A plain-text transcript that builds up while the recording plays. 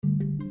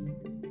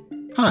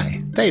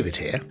Hi, David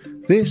here.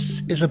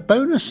 This is a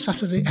bonus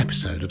Saturday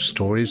episode of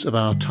Stories of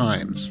Our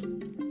Times.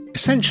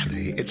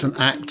 Essentially, it's an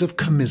act of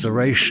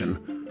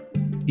commiseration.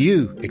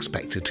 You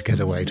expected to get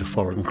away to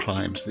foreign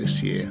climes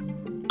this year.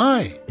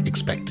 I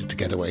expected to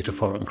get away to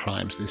foreign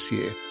climes this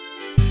year.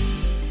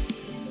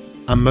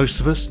 And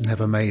most of us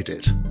never made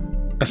it.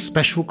 A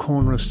special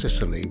corner of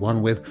Sicily,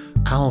 one with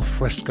al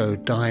fresco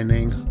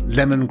dining,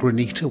 lemon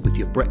granita with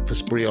your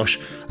breakfast brioche,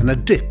 and a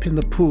dip in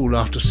the pool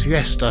after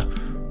siesta,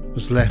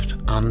 was left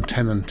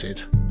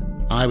untenanted.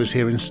 I was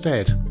here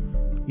instead.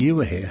 You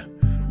were here.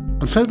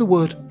 And so the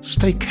word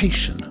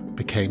staycation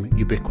became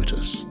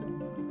ubiquitous.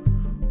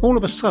 All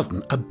of a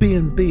sudden, a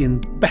B&B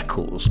in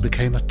Beccles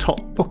became a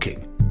top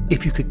booking,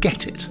 if you could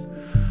get it.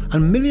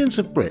 And millions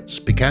of Brits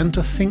began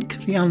to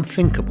think the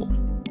unthinkable.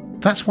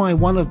 That's why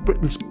one of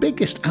Britain's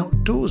biggest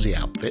outdoorsy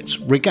outfits,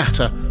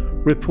 Regatta,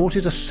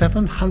 reported a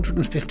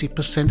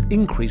 750%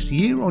 increase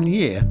year on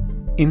year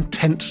in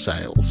tent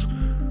sales.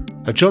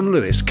 At John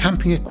Lewis,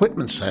 camping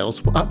equipment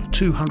sales were up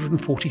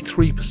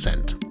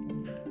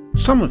 243%.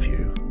 Some of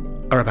you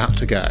are about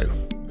to go.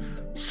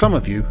 Some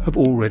of you have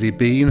already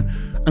been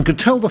and can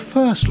tell the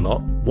first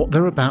lot what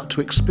they're about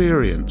to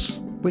experience,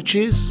 which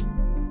is,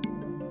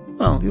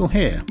 well, you'll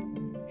hear.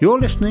 You're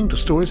listening to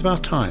Stories of Our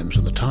Times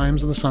from the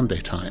Times and the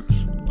Sunday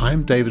Times.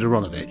 I'm David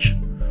Aronovich.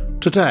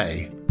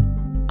 Today,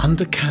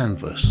 under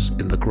canvas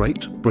in the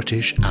great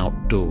British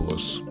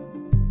outdoors.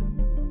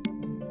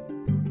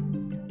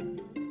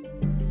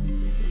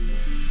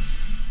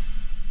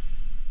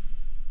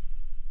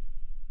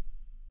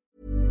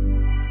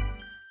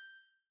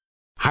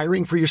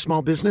 Hiring for your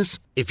small business?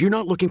 If you're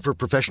not looking for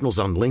professionals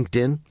on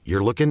LinkedIn,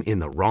 you're looking in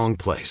the wrong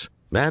place.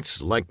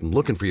 That's like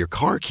looking for your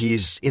car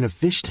keys in a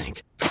fish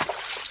tank.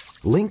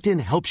 LinkedIn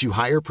helps you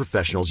hire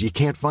professionals you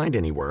can't find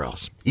anywhere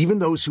else, even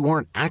those who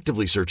aren't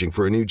actively searching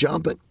for a new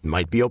job but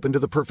might be open to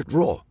the perfect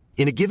role.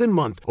 In a given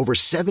month, over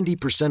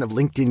 70% of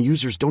LinkedIn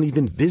users don't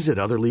even visit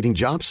other leading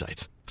job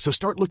sites. So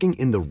start looking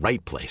in the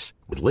right place.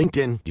 With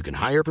LinkedIn, you can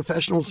hire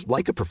professionals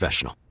like a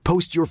professional.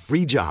 Post your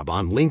free job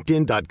on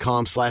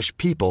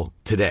linkedin.com/people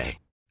today.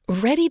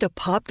 Ready to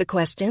pop the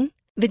question?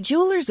 The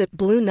jewelers at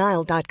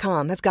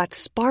BlueNile.com have got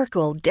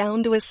sparkle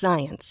down to a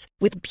science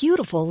with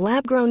beautiful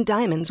lab-grown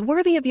diamonds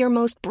worthy of your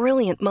most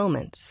brilliant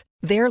moments.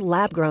 Their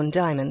lab-grown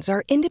diamonds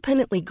are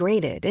independently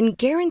graded and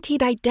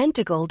guaranteed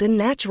identical to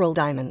natural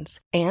diamonds,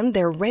 and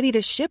they're ready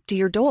to ship to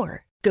your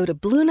door. Go to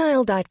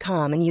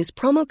BlueNile.com and use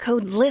promo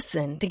code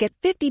LISTEN to get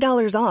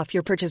 $50 off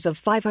your purchase of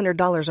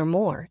 $500 or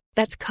more.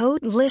 That's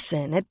code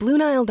LISTEN at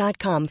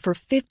BlueNile.com for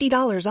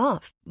 $50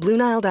 off.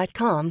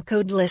 BlueNile.com,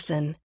 code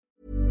LISTEN.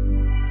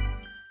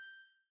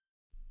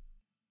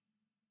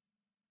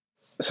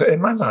 So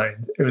in my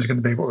mind, it was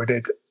going to be what we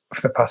did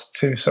for the past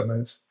 2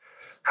 summers,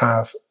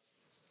 have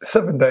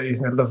 7 days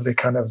in a lovely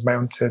kind of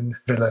mountain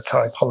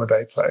villa-type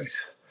holiday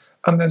place,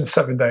 and then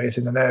 7 days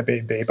in an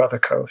Airbnb by the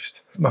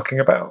coast,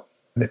 mucking about,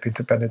 nipping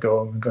to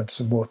Benidorm and going to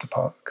some water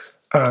parks.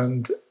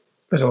 And it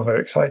was all very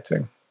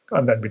exciting.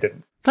 And then we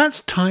didn't. That's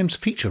Times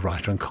feature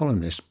writer and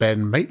columnist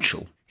Ben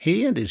Machell.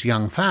 He and his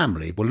young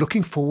family were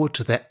looking forward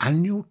to their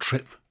annual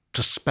trip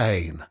to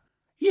Spain.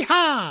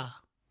 Yeehaw!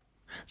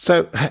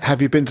 So,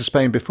 have you been to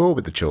Spain before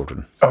with the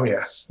children? Oh,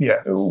 yeah.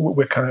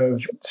 We're kind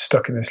of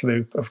stuck in this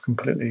loop of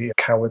completely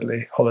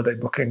cowardly holiday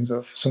bookings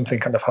of something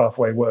kind of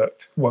halfway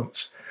worked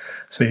once.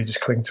 So you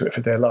just cling to it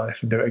for dear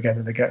life and do it again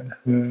and again.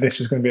 This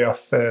is going to be our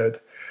third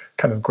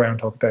kind of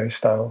Groundhog Day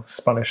style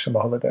Spanish summer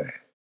holiday.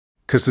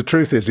 Because the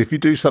truth is, if you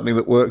do something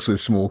that works with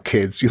small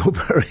kids, you're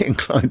very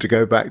inclined to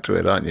go back to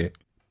it, aren't you?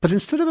 But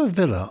instead of a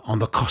villa on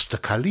the Costa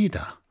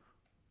Cálida,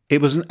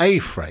 it was an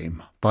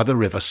A-frame by the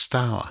River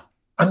Stour.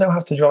 I know how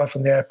to drive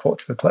from the airport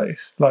to the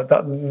place. Like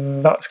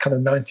that's kind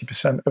of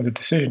 90% of the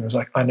decision. It was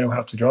like, I know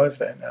how to drive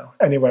there now.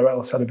 Anywhere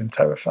else, I'd have been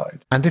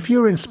terrified. And if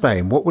you were in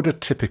Spain, what would a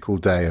typical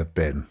day have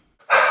been?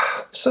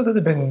 So there'd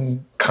have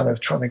been kind of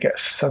trying to get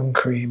sun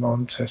cream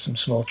onto some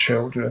small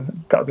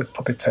children. That would have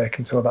probably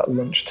taken until about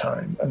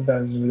lunchtime. And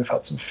then we would have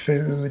had some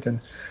food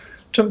and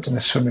jumped in the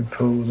swimming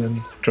pool and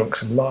drunk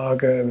some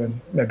lager and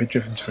maybe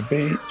driven to a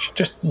beach.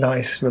 Just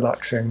nice,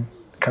 relaxing,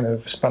 kind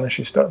of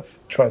Spanishy stuff.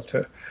 Tried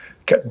to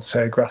get them to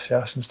say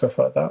gracias and stuff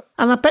like that.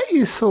 And I bet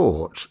you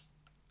thought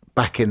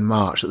back in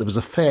March that there was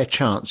a fair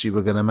chance you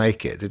were going to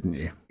make it, didn't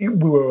you?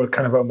 We were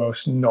kind of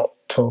almost not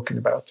talking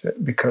about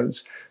it,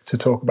 because to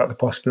talk about the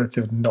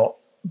possibility of not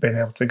being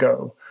able to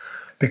go,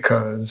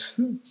 because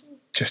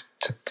just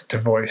to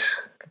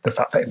voice the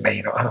fact that it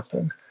may not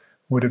happen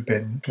would have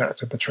been an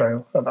act of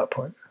betrayal at that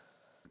point.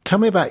 Tell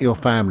me about your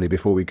family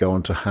before we go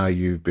on to how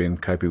you've been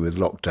coping with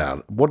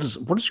lockdown. What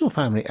does your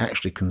family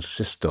actually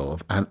consist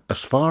of? And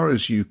as far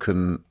as you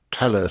can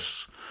tell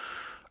us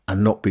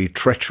and not be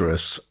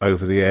treacherous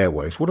over the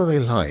airwaves, what are they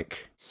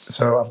like?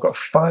 So I've got a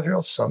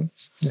 5-year-old son.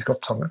 He's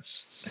called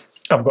Thomas.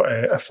 I've got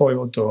a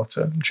 4-year-old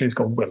daughter. She's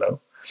called Willow.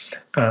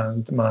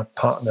 And my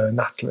partner,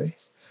 Natalie.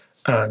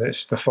 And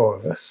it's the 4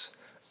 of us.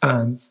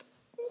 And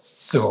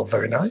they're all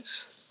very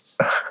nice.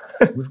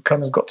 We've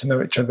kind of got to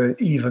know each other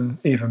even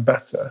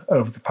better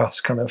over the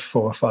past kind of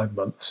 4 or 5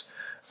 months.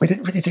 We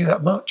didn't really do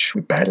that much.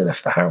 We barely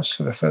left the house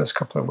for the first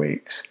couple of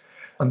weeks.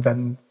 And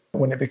then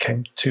when it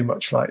became too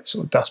much like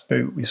sort of Das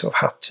Boot, we sort of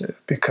had to,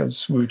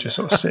 because we were just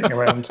sort of sitting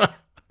around.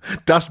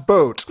 Das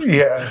Boot?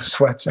 Yeah,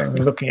 sweating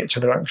and looking at each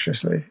other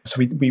anxiously. So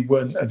we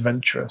weren't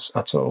adventurous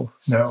at all.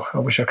 No, I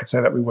wish I could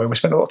say that we were. We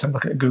spent a lot of time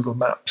looking at Google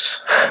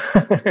Maps,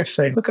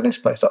 saying, look at this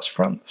place, that's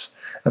France.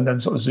 And then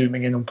sort of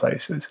zooming in on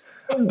places,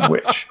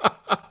 which...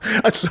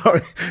 I'm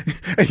sorry,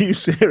 are you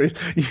serious?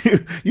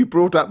 You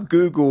brought up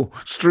Google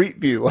Street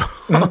View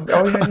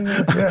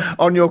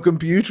on your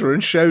computer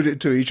and showed it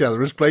to each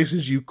other as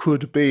places you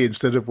could be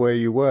instead of where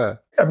you were.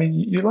 I mean,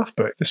 you laugh,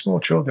 but the small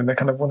children, they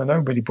kind of want to know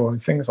really boring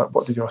things like,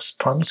 what did your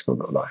primary school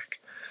look like?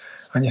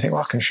 And you think,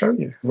 well, I can show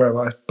you where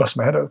I bust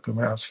my head open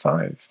when I was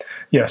 5.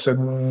 Yeah, so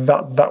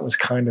that was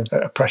kind of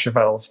a pressure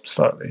valve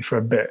slightly for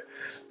a bit,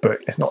 but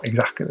it's not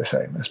exactly the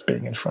same as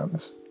being in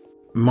France.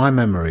 My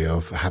memory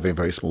of having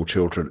very small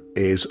children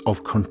is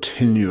of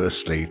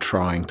continuously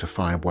trying to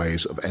find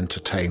ways of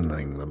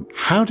entertaining them.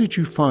 How did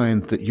you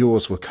find that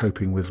yours were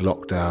coping with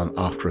lockdown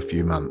after a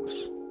few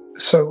months?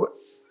 So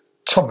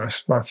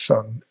Thomas, my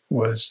son,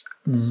 was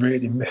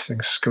really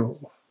missing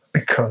school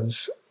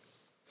because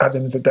at the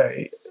end of the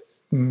day,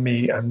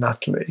 me and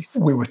Natalie,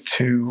 we were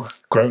 2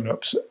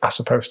 grown-ups as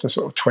opposed to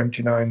sort of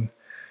 29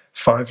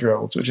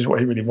 5-year-olds, which is what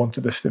he really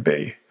wanted us to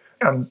be.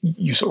 And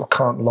you sort of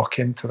can't lock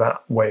into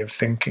that way of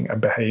thinking and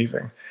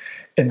behaving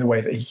in the way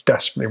that he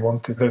desperately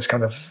wanted, those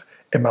kind of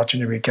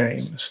imaginary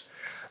games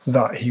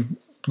that he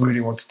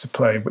really wanted to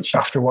play, which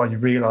after a while you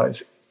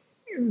realise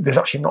there's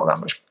actually not that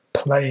much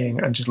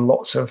playing and just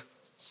lots of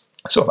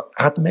sort of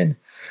admin,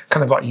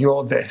 kind of like,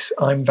 you're this,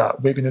 I'm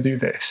that, we're going to do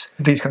this.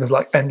 These kind of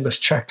like endless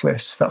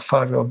checklists that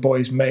 5-year-old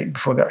boys make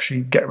before they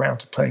actually get around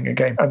to playing a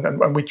game.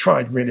 And we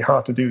tried really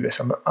hard to do this.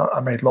 I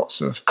made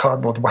lots of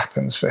cardboard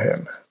weapons for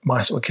him.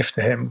 My sort of gift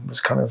to him was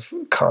kind of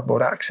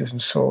cardboard axes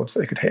and swords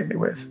that he could hit me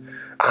with.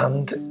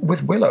 And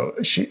with Willow,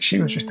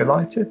 she was just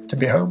delighted to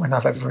be home and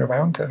have everyone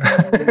around her.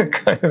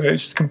 Kind of,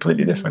 it's just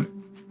completely different.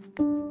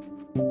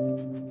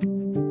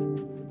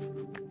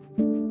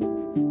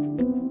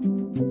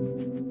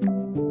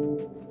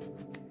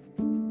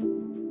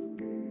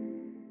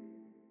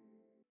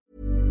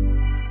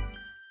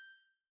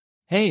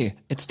 Hey,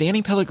 it's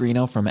Danny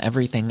Pellegrino from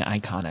Everything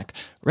Iconic.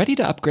 Ready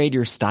to upgrade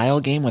your style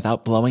game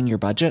without blowing your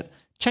budget?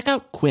 Check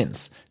out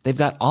Quince. They've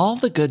got all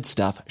the good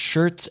stuff,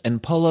 shirts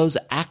and polos,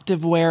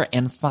 activewear,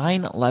 and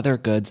fine leather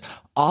goods,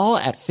 all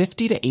at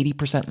 50 to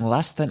 80%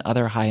 less than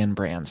other high-end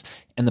brands.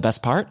 And the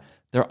best part?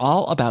 They're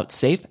all about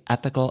safe,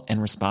 ethical,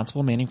 and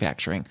responsible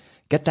manufacturing.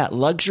 Get that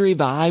luxury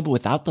vibe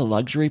without the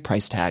luxury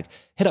price tag.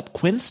 Hit up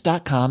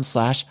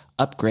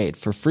quince.com/upgrade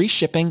for free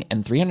shipping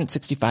and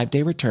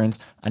 365-day returns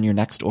on your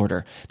next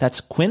order.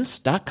 That's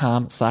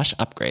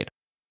quince.com/upgrade.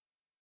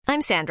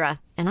 I'm Sandra,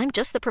 and I'm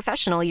just the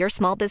professional your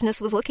small business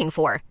was looking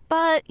for.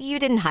 But you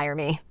didn't hire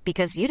me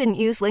because you didn't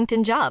use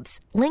LinkedIn Jobs.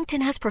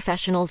 LinkedIn has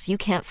professionals you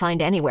can't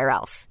find anywhere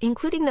else,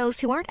 including those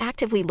who aren't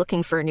actively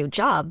looking for a new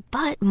job,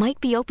 but might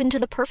be open to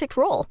the perfect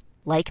role,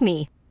 like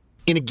me.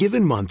 In a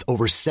given month,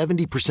 over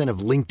 70% of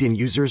LinkedIn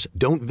users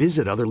don't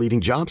visit other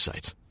leading job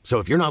sites. So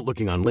if you're not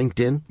looking on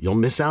LinkedIn, you'll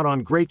miss out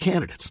on great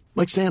candidates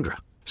like Sandra.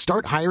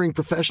 Start hiring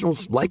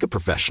professionals like a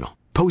professional.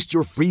 Post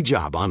your free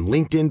job on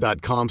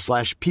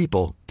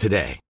linkedin.com/people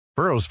today.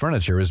 Burrow's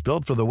furniture is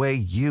built for the way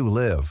you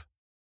live.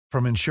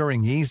 From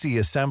ensuring easy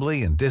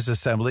assembly and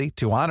disassembly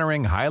to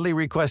honoring highly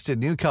requested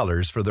new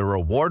colors for their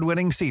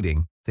award-winning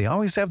seating, they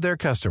always have their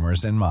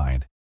customers in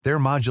mind. Their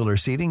modular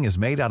seating is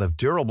made out of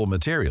durable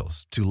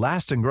materials to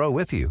last and grow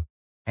with you.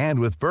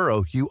 And with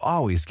Burrow, you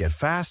always get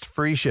fast,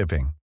 free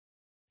shipping.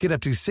 Get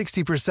up to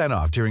 60%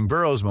 off during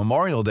Burrow's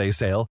Memorial Day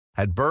sale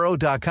at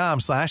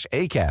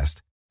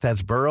burrow.com/ACAST.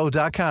 That's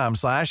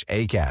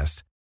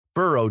burrow.com/ACAST.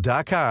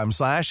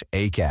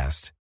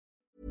 burrow.com/ACAST.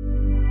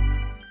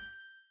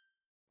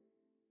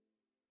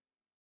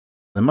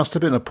 There must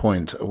have been a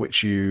point at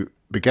which you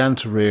began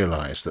to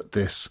realise that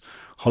this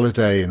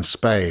holiday in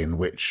Spain,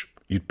 which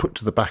you'd put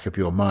to the back of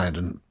your mind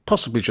and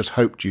possibly just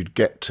hoped you'd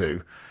get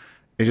to,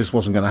 it just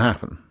wasn't going to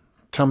happen.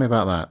 Tell me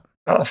about that.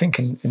 I think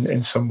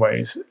in some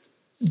ways,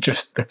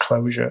 just the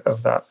closure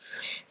of that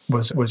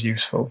was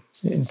useful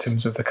in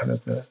terms of the kind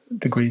of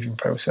the grieving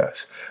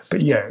process.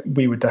 But yeah,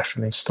 we were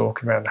definitely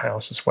stalking around the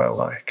house as well.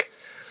 Like,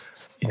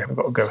 we've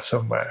got to go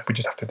somewhere. We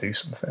just have to do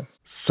something.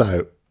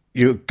 So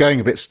you're going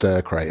a bit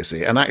stir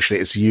crazy, and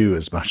actually it's you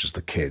as much as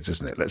the kids,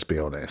 isn't it? Let's be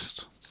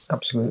honest.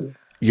 Absolutely.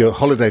 Your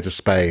holiday to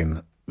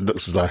Spain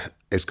looks as like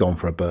it's gone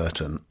for a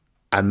Burton,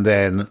 and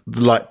then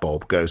the light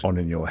bulb goes on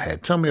in your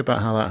head. Tell me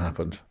about how that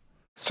happened.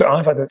 So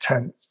I've had a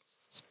tent.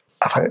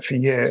 I've had it for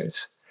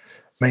years,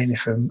 mainly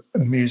for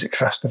music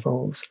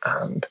festivals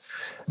and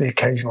the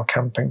occasional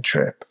camping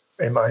trip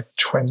in my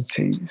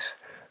 20s.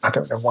 I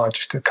don't know why,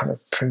 just to kind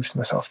of prove to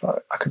myself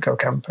that I could go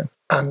camping.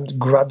 And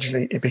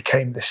gradually it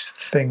became this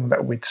thing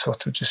that we'd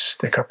sort of just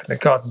stick up in the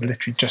garden,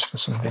 literally just for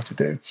something to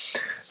do.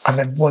 And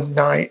then one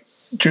night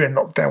during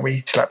lockdown,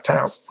 we slept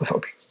out. We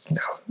thought,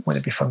 wouldn't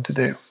it be fun to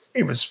do?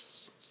 It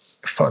was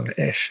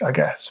fun-ish, I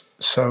guess.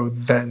 So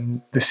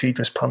then the seed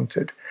was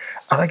planted.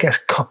 And I guess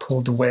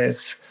coupled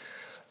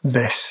with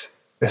this,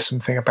 there's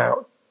something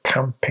about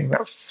camping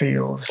that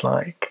feels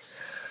like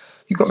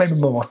you've got maybe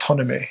more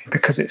autonomy,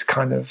 because it's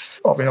kind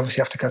of, I mean, obviously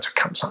you have to go to a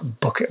campsite and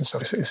book it and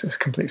stuff. It's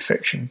complete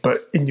fiction. But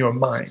in your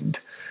mind,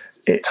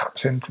 it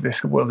taps into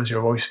this, the world is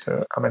your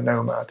oyster, I'm a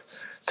nomad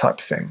type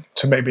thing.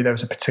 So maybe there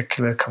was a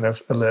particular kind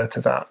of allure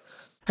to that.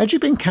 Had you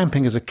been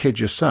camping as a kid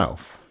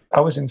yourself? I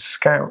was in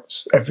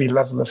Scouts, every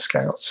level of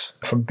Scouts,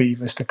 from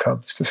Beavers to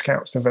Cubs to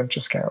Scouts to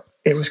Venture Scout.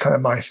 It was kind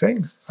of my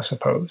thing, I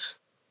suppose.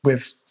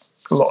 With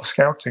a lot of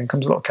scouting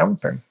comes a lot of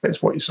camping.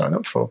 It's what you sign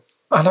up for.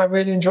 And I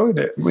really enjoyed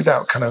it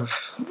without kind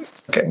of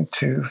getting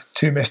too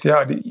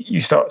misty-eyed.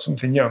 You start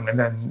something young and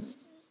then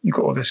you've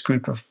got all this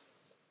group of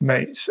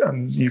mates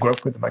and you grow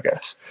up with them, I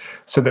guess.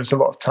 So there's a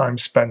lot of time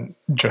spent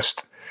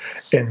just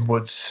in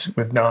woods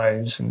with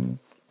knives and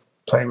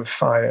playing with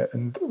fire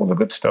and all the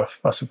good stuff,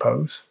 I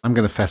suppose. I'm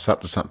going to fess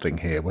up to something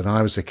here. When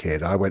I was a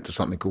kid, I went to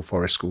something called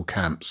forest school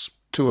camps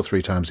 2 or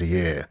 3 times a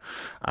year,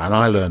 and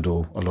I learned a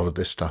lot of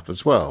this stuff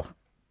as well.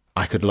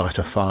 I could light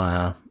a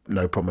fire,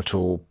 no problem at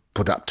all,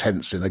 put up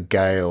tents in a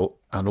gale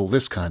and all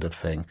this kind of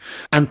thing.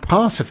 And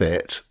part of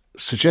it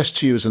suggests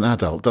to you as an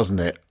adult, doesn't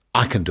it,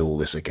 I can do all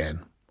this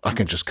again. I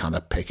can just kind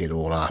of pick it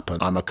all up,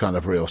 and I'm a kind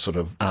of real sort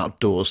of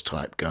outdoors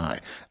type guy.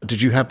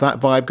 Did you have that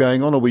vibe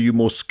going on, or were you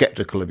more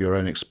sceptical of your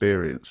own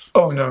experience?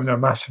 Oh, no,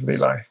 massively.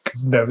 Like,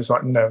 there was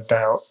like no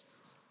doubt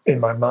in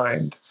my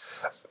mind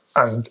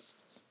and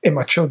in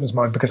my children's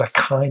mind, because I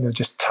kind of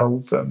just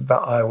told them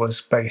that I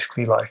was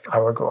basically like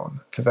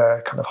Aragorn to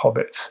their kind of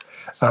hobbits,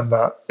 and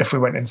that if we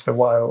went into the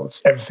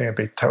wilds, everything would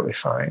be totally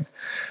fine.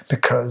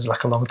 Because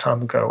like a long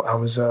time ago, I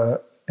was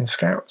in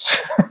Scouts.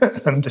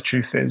 And the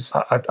truth is,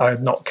 I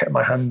had not kept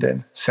my hand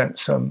in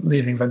since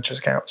leaving Venture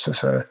Scouts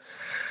as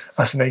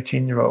an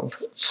 18-year-old.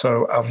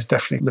 So I was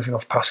definitely living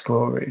off past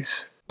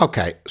glories.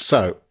 Okay,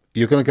 so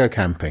you're going to go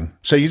camping.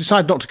 So you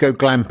decide not to go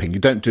glamping. You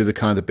don't do the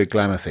kind of big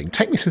glamour thing.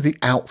 Take me through the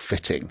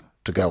outfitting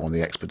to go on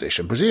the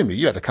expedition. Presumably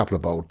you had a couple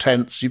of old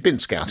tents. You've been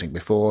scouting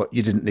before.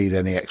 You didn't need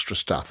any extra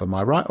stuff. Am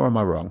I right or am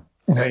I wrong?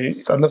 No,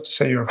 I'd love to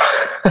say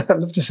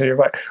you're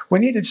right. We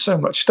needed so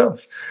much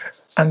stuff.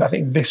 And I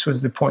think this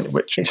was the point at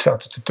which it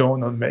started to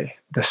dawn on me,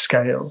 the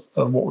scale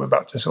of what we're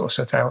about to sort of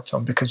set out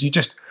on, because you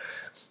just,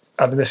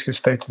 at the risk of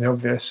stating the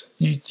obvious,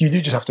 you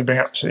do just have to bring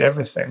absolutely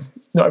everything.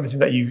 Not everything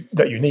that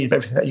you need, but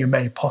everything that you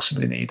may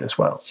possibly need as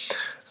well.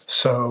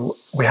 So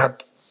we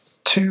had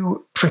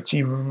 2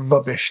 pretty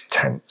rubbish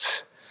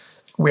tents.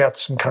 We had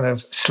some kind of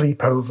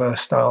sleepover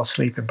style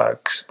sleeping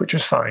bags, which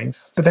was fine.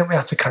 But then we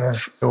had to kind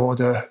of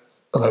order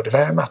a load of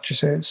air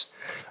mattresses,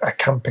 a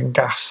camping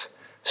gas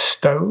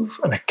stove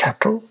and a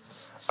kettle.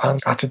 And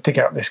I had to dig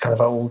out this kind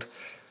of old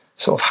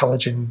sort of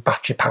halogen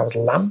battery-powered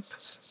lamp,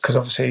 because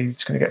obviously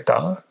it's going to get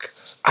dark.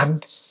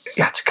 And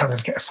you had to kind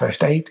of get a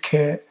first aid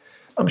kit.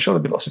 I'm sure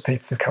there'll be lots of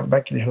people who camp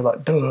regularly who are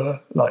like, duh,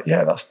 like,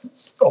 yeah,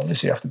 that's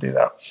obviously you have to do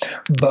that.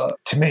 But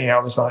to me, I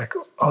was like,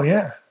 oh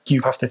yeah,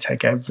 you have to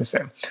take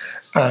everything.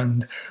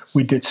 And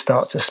we did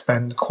start to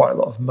spend quite a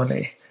lot of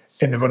money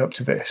in the run-up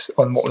to this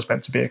on what was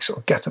meant to be a sort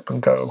of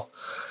get-up-and-go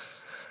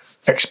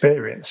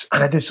experience.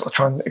 And I did sort of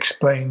try and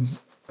explain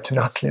to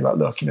Natalie, like,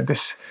 look,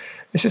 this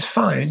is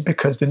fine,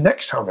 because the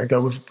next time we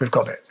go, we've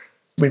got it.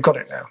 We've got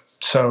it now.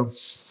 So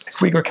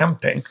if we go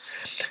camping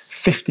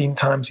 15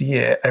 times a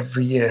year,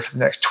 every year for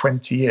the next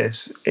 20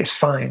 years, it's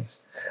fine.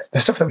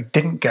 The stuff that we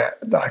didn't get,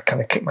 that I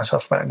kind of kick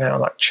myself about now,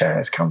 like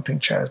chairs, camping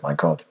chairs, my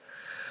God.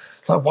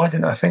 Like, why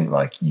didn't I think,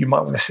 like, you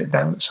might want to sit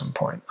down at some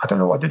point? I don't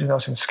know what I did when I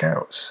was in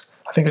Scouts.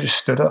 I think I just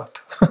stood up.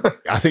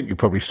 I think you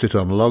probably sit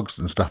on logs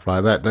and stuff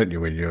like that, don't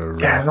you, when you're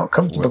not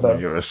comfortable though. When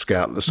you're a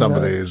scout.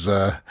 Somebody is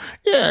I'm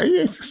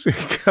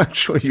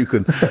sure you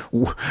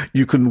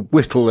can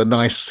whittle a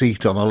nice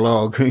seat on a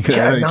log.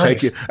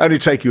 Only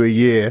take you a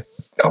year.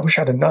 I wish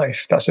I had a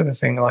knife. That's the other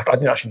thing. Like, I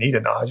didn't actually need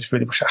a knife. I just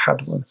really wish I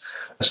had one.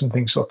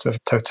 Something sort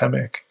of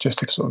totemic, just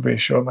to sort of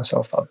reassure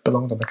myself that I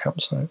belonged on the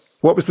campsite.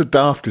 What was the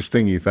daftest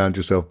thing you found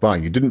yourself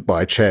buying? You didn't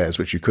buy chairs,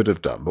 which you could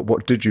have done, but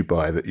what did you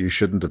buy that you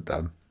shouldn't have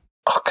done?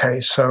 Okay,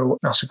 so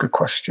that's a good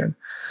question.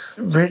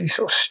 Really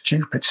sort of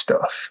stupid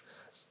stuff.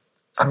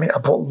 I mean, I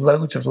bought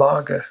loads of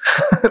lager,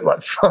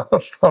 like far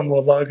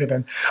more lager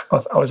than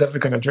I was ever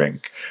going to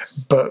drink.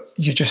 But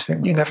you just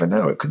think, you never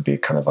know. It could be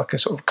kind of like a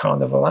sort of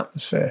carnival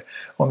atmosphere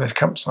on this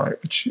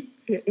campsite, which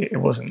it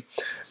wasn't.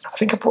 I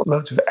think I bought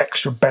loads of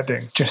extra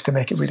bedding just to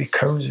make it really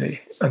cozy.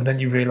 And then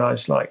you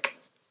realise, like,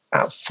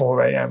 at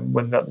 4 a.m.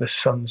 when the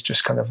sun's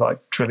just kind of like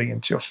drilling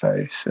into your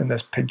face and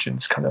there's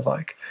pigeons kind of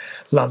like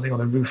landing on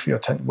the roof of your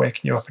tent,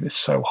 waking you up, and it's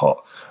so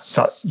hot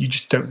that you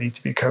just don't need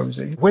to be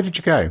cozy. Where did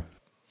you go?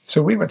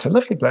 So we went to a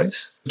lovely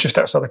place just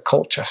outside of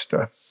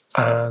Colchester,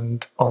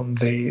 and on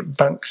the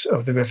banks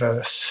of the River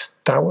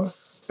Stour,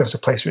 there was a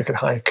place where you could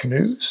hire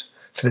canoes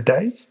for the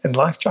day and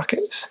life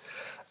jackets.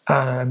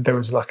 And there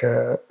was like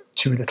 2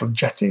 little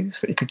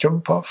jetties that you could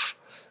jump off.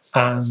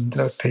 And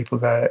there were people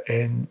there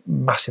in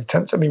massive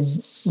tents. I mean,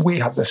 we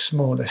had the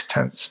smallest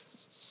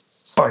tents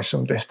by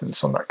some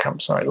distance on that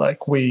campsite.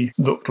 Like, we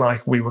looked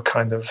like we were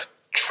kind of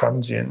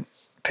transient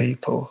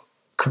people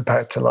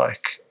compared to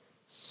like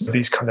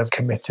these kind of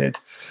committed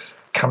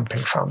camping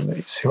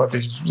families who had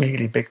these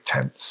really big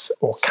tents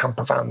or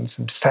camper vans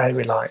and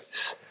fairy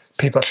lights.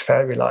 People had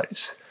fairy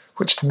lights,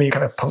 which to me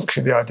kind of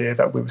punctured the idea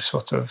that we were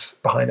sort of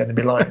behind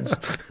enemy lines.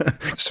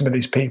 Some of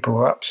these people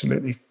were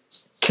absolutely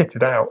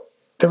kitted out.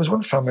 There was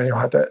one family who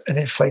had an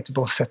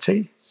inflatable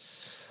settee,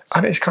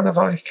 and it's kind of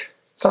like,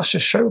 that's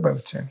just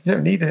showboating. You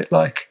don't need it.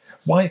 Like,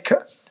 why?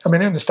 I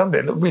mean, I understand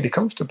it looked really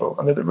comfortable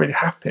and they looked really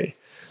happy,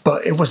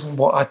 but it wasn't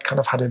what I'd kind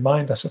of had in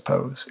mind, I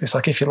suppose. It's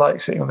like, if you like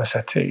sitting on a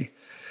settee,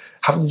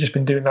 haven't you just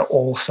been doing that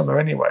all summer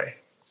anyway?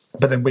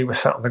 But then we were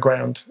sat on the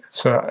ground,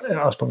 so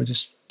I was probably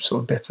just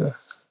sort of bitter.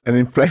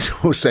 An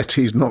inflatable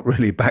settee is not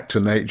really back to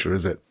nature,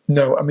 is it?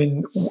 No, I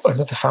mean,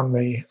 another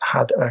family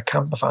had a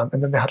camper van,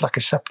 and then they had like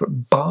a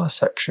separate bar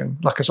section,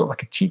 like a sort of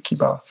like a tiki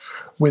bar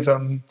with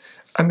and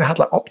they had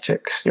like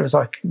optics. It was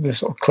like this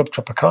sort of Club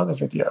Tropicana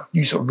video.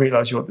 You sort of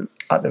realise you're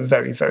at the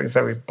very, very,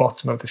 very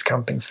bottom of this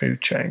camping food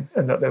chain,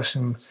 and that there were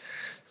some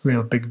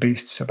real big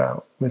beasts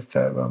about with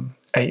their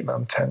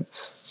 8-man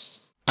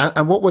tents.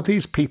 And what were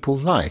these people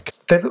like?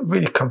 They looked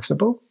really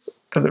comfortable.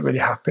 They looked really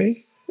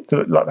happy. They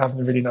looked like they're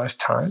having a really nice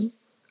time.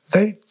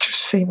 They just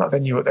seemed like they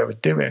knew what they were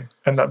doing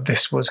and that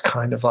this was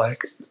kind of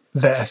like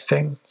their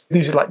thing.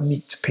 These are like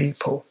neat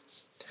people,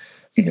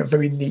 you know,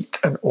 very neat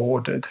and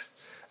ordered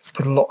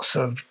with lots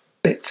of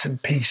bits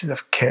and pieces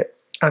of kit.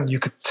 And you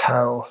could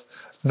tell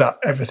that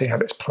everything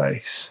had its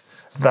place,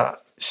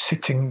 that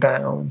sitting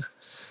down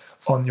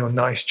on your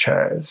nice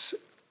chairs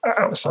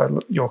outside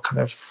your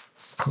kind of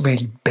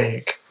really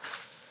big,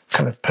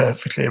 kind of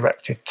perfectly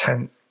erected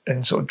tent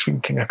and sort of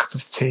drinking a cup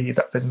of tea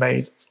that they'd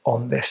made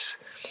on this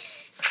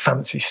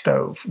fancy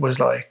stove was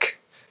like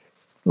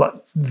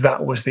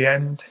that was the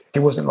end. It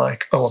wasn't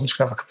like, oh, I'm just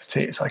going to have a cup of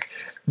tea. It's like,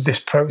 this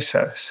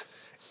process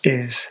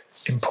is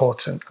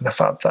important. And the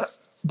fact that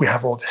we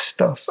have all this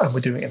stuff and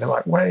we're doing it in the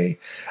right way,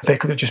 they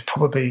could have just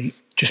probably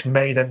just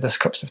made endless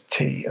cups of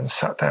tea and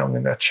sat down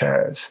in their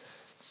chairs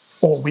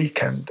all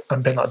weekend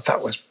and been like,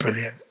 that was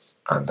brilliant.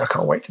 And I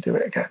can't wait to do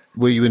it again.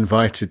 Were you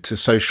invited to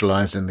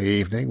socialise in the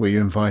evening? Were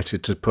you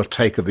invited to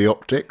partake of the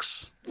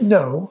optics?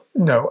 No.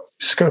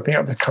 Scoping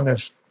out the kind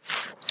of,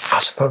 I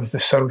suppose, the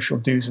social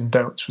do's and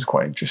don'ts was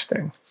quite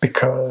interesting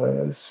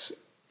because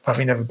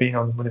having never been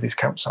on one of these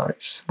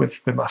campsites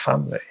with my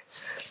family,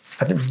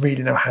 I didn't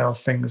really know how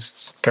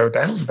things go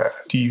down there.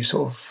 Do you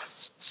sort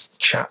of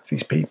chat to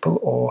these people,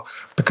 or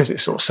because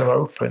it's sort of so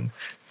open,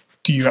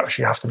 do you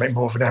actually have to make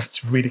more of an effort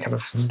to really kind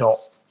of not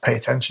pay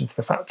attention to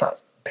the fact that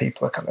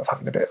people are kind of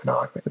having a bit of an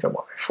argument with their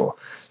wife or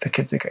the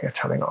kids are getting a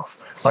telling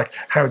off? Like,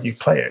 how do you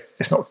play it?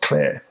 It's not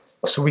clear.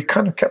 So we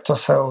kind of kept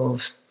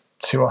ourselves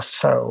to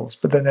ourselves,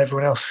 but then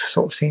everyone else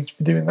sort of seems to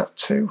be doing that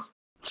too.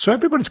 So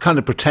everybody's kind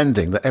of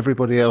pretending that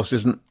everybody else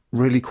isn't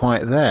really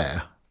quite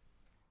there.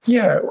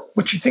 Yeah,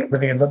 which you think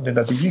living in London,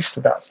 they'd be used to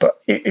that, but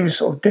it was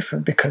sort of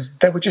different because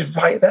they were just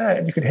right there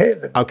and you could hear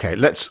them. Okay,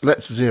 let's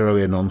zero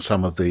in on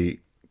some of the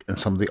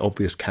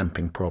obvious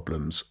camping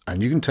problems,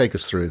 and you can take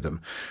us through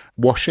them.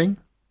 Washing,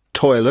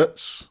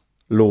 toilets,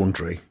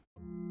 laundry.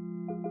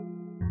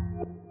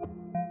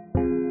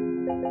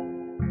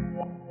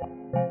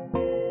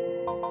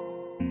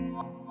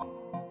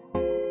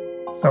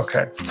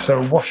 Okay,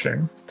 so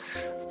washing,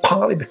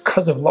 partly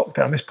because of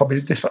lockdown,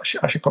 this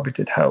actually probably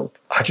did help.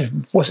 I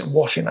just wasn't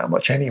washing that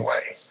much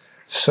anyway.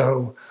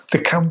 So the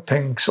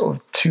camping, sort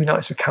of 2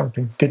 nights of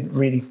camping, didn't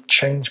really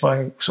change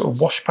my sort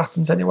of wash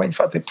patterns anyway. In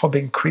fact, it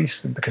probably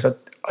increased them because I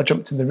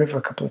jumped in the river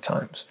a couple of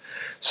times.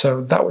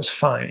 So that was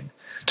fine.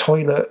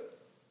 Toilet,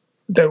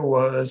 there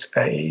was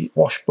a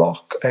wash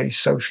block, a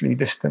socially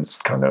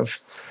distanced kind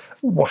of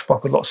wash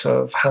block with lots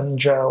of hand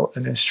gel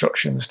and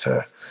instructions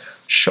to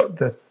shut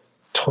the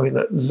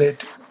toilet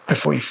lid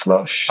before you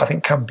flush. I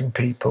think camping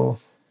people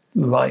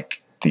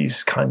like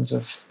these kinds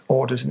of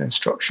orders and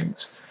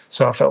instructions.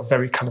 So I felt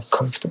very kind of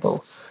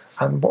comfortable.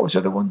 And what was the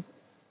other one?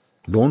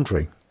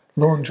 Laundry.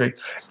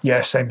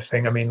 Yeah, same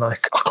thing. I mean,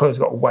 like, our clothes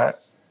got wet.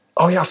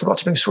 Oh yeah, I forgot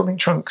to bring swimming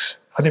trunks.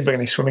 I didn't bring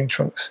any swimming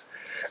trunks,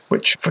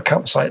 which for a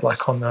campsite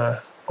like on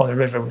a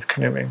river with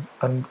canoeing,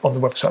 and on the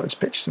website there's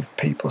pictures of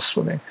people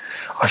swimming.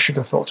 I should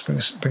have thought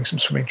to bring some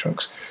swimming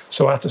trunks.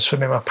 So I had to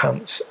swim in my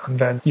pants, and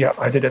then, yeah,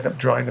 I did end up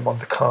drying them on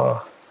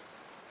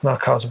our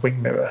car's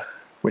wing mirror,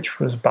 which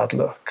was bad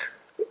luck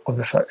on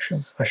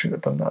reflection. I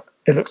shouldn't have done that.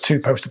 It looked too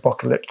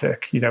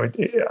post-apocalyptic. You know,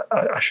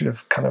 I should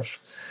have kind of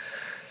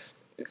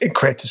it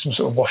created some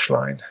sort of wash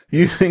line.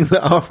 You think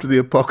that after the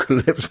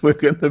apocalypse we're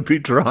going to be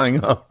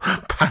drying our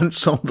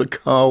pants on the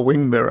car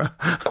wing mirror?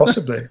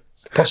 Possibly.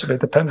 It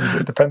depends.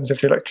 It depends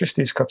if the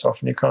electricity's cut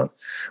off and you can't.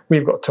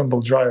 We've got a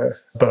tumble dryer,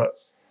 but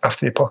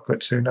after the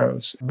apocalypse, who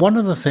knows? One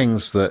of the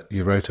things that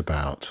you wrote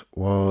about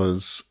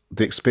was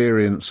the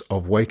experience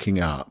of waking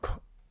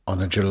up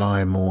on a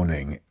July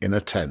morning in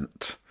a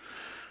tent,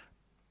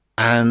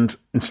 and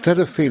instead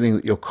of feeling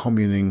that you're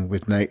communing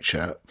with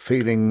nature,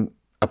 feeling,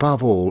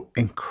 above all,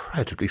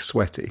 incredibly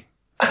sweaty.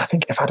 I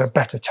think if I had a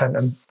better tent,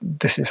 and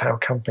this is how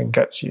camping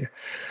gets you,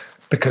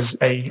 because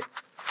a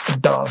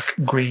dark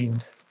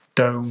green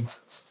dome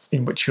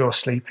in which you're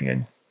sleeping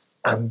in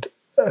and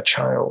a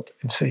child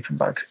in sleeping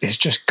bags is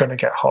just going to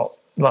get hot.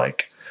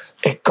 Like,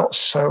 it got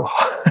so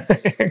hot.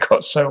 It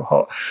got so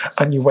hot.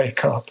 And you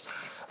wake up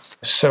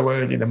so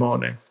early in the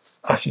morning.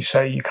 As you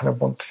say, you kind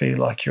of want to feel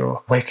like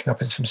you're waking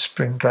up in some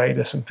spring glade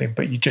or something,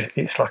 but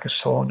it's like a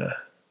sauna.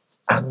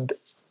 And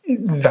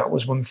that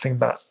was one thing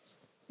that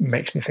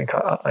makes me think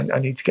I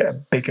need to get a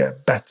bigger,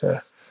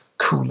 better,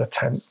 cooler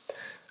tent.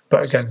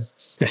 But again,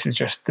 this is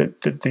just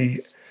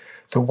the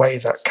way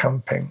that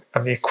camping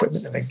and the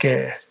equipment and the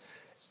gear,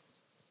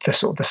 the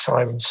sort of the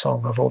siren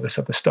song of all this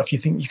other stuff, you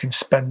think you can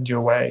spend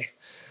your way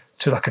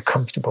to like a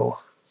comfortable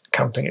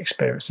camping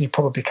experience, and you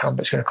probably can, but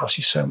it's going to cost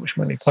you so much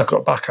money. I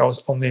got back, I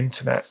was on the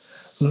internet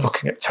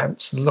looking at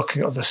tents and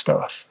looking at other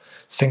stuff,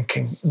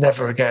 thinking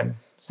never again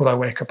will I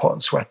wake up hot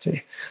and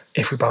sweaty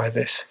if we buy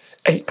this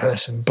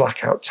 8-person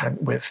blackout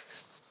tent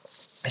with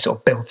sort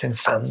of built-in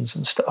fans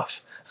and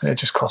stuff, and it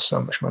just costs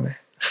so much money.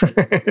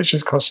 It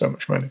just costs so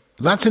much money.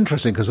 That's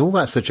interesting, because all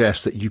that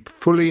suggests that you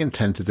fully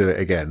intend to do it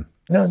again.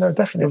 No,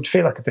 definitely. It would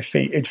feel like a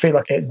defeat. It'd feel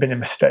like it had been a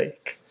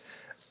mistake.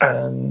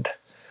 And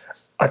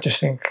I just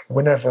think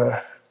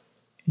whenever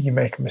you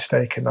make a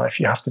mistake in life,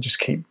 you have to just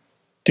keep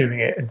doing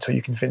it until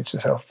you convince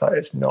yourself that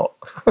it's not.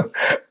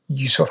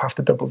 You sort of have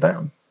to double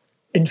down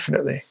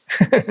infinitely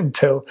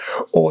until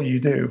all you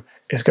do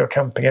is go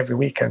camping every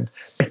weekend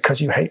because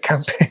you hate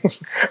camping.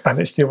 And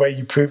it's the way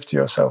you prove to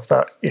yourself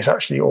that it's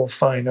actually all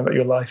fine and that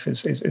your life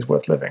is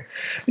worth living.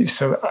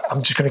 So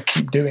I'm just going to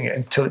keep doing it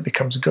until it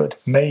becomes good.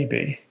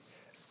 Maybe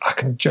I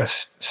can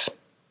just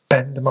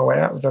spend my way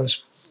out of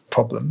those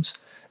problems,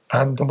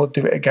 and we'll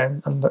do it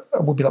again, and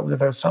we'll be like one of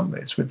those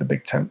families with the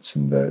big tents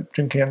and the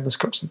drinking endless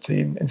cups of tea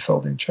in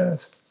folding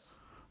chairs.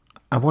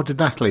 And what did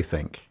Natalie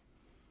think?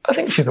 I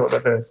think she thought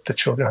that the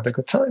children had a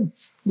good time,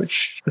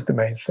 which was the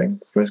main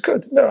thing. It was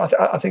good. No,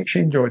 I think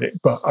she enjoyed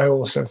it, but I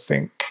also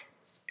think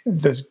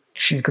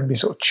she's going to be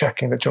sort of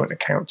checking the joint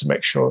account to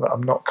make sure that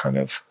I'm not kind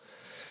of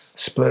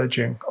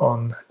splurging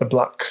on the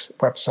Blacks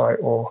website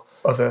or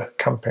other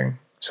camping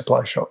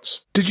supply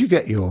shops. Did you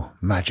get your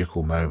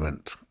magical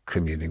moment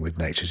communing with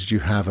nature? Did you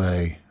have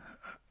a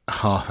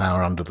half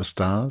hour under the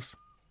stars?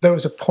 There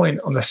was a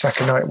point on the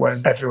second night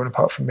when everyone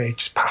apart from me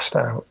just passed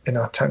out in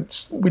our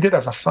tents. We did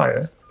have a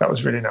fire. That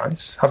was really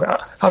nice.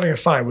 Having a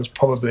fire was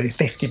probably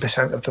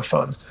 50% of the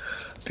fun,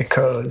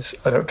 because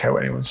I don't care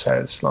what anyone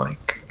says,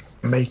 like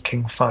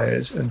making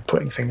fires and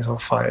putting things on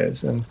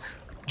fires and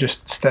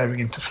just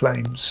staring into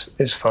flames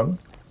is fun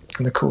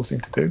and the cool thing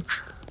to do.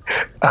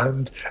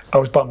 And I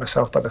was by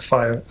myself by the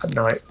fire at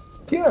night.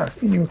 Yeah,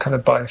 you were kind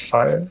of by a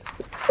fire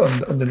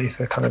underneath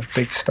a kind of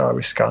big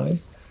starry sky,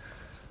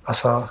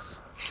 as our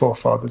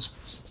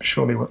forefathers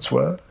surely once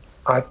were.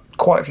 I had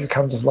quite a few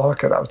cans of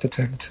lager that I was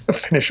determined to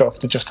finish off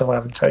to justify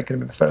having taken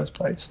them in the first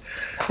place.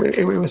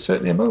 It was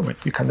certainly a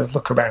moment. You kind of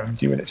look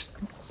around you and it's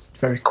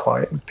very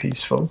quiet and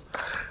peaceful.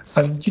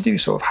 And you do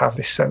sort of have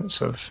this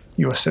sense of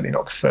you are certainly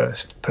not the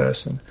first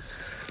person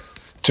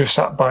to have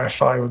sat by a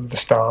fire under the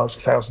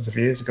stars. Thousands of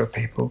years ago,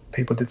 people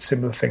did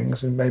similar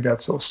things and maybe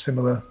had sort of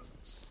similar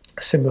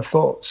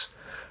thoughts.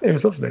 It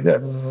was lovely. Yeah,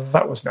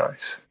 that was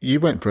nice. You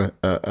went for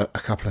a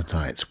couple of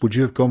nights. Would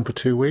you have gone for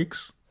 2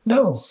 weeks?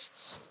 No.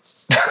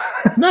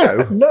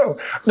 No?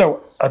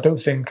 No. I don't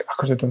think I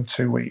could have done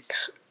 2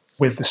 weeks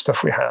with the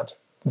stuff we had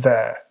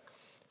there,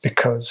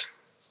 because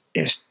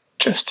it's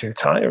just too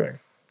tiring.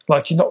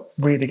 Like, you're not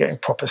really getting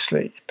proper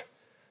sleep,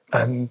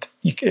 and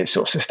it's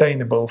sort of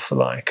sustainable for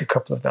like a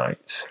couple of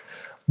nights.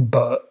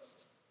 But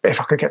if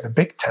I could get the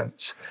big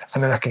tents,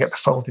 and then I could get the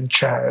folding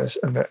chairs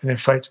and an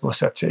inflatable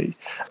settee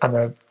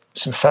and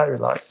some fairy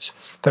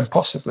lights, then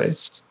possibly.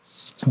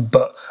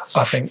 But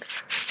I think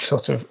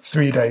sort of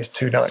 3 days,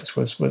 2 nights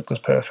was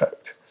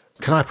perfect.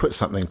 Can I put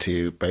something to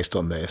you based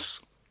on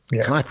this?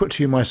 Yeah. Can I put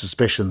to you my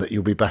suspicion that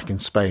you'll be back in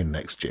Spain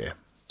next year?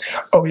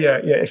 Oh, yeah,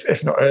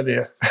 if not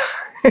earlier.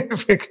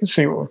 If we can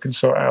see what we can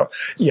sort out.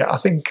 Yeah, I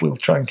think we'll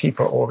try and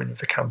keep our awe in with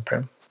the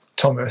camping.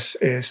 Thomas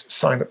is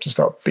signed up to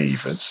start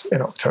Beavers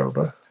in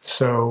October,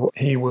 so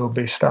he will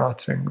be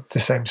starting the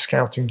same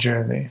scouting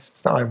journey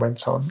that I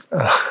went on,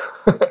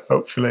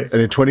 hopefully.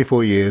 And in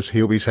 24 years,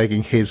 he'll be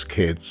taking his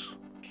kids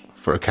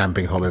for a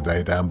camping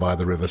holiday down by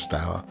the River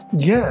Stour.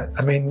 Yeah,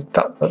 I mean,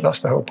 that's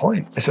the whole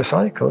point. It's a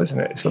cycle, isn't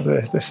it? It's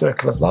the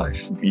circle of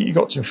life. You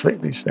got to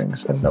inflict these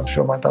things, and I'm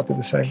sure my dad did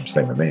the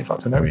same with me. In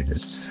fact, I know he did.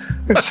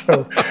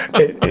 So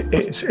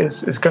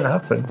it's going to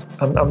happen.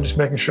 I'm just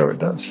making sure it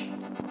does.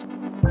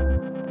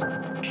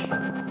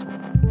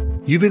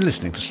 You've been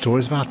listening to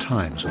Stories of Our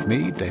Times with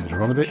me, David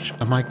Aaronovitch,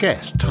 and my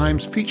guest,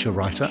 Times feature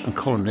writer and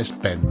columnist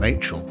Ben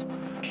Machell.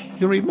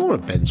 You'll read more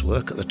of Ben's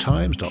work at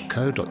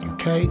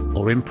thetimes.co.uk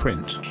or in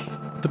print.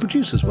 The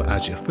producers were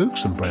Azia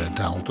Fuchs and Brenna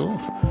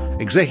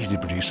Daldorf.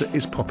 Executive producer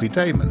is Poppy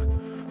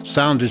Damon.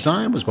 Sound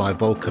design was by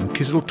Volkan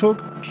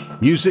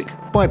Kiziltug. Music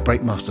by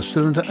Breakmaster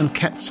Cylinder and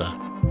Ketzer.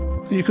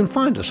 And you can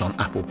find us on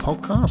Apple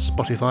Podcasts,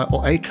 Spotify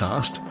or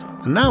Acast.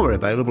 And now we're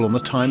available on the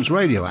Times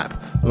Radio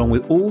app, along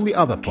with all the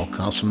other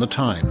podcasts from the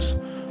Times.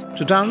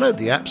 To download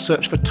the app,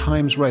 search for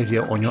Times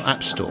Radio on your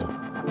app store.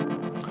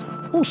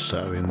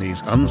 Also, in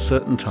these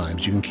uncertain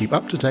times, you can keep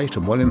up to date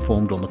and well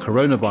informed on the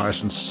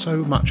coronavirus and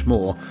so much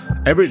more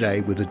every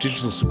day with a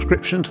digital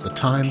subscription to The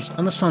Times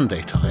and The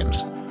Sunday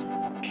Times.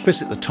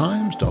 Visit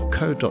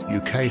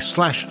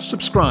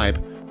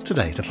thetimes.co.uk/subscribe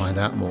today to find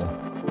out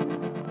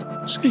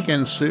more. See you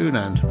again soon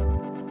and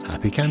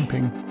happy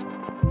camping.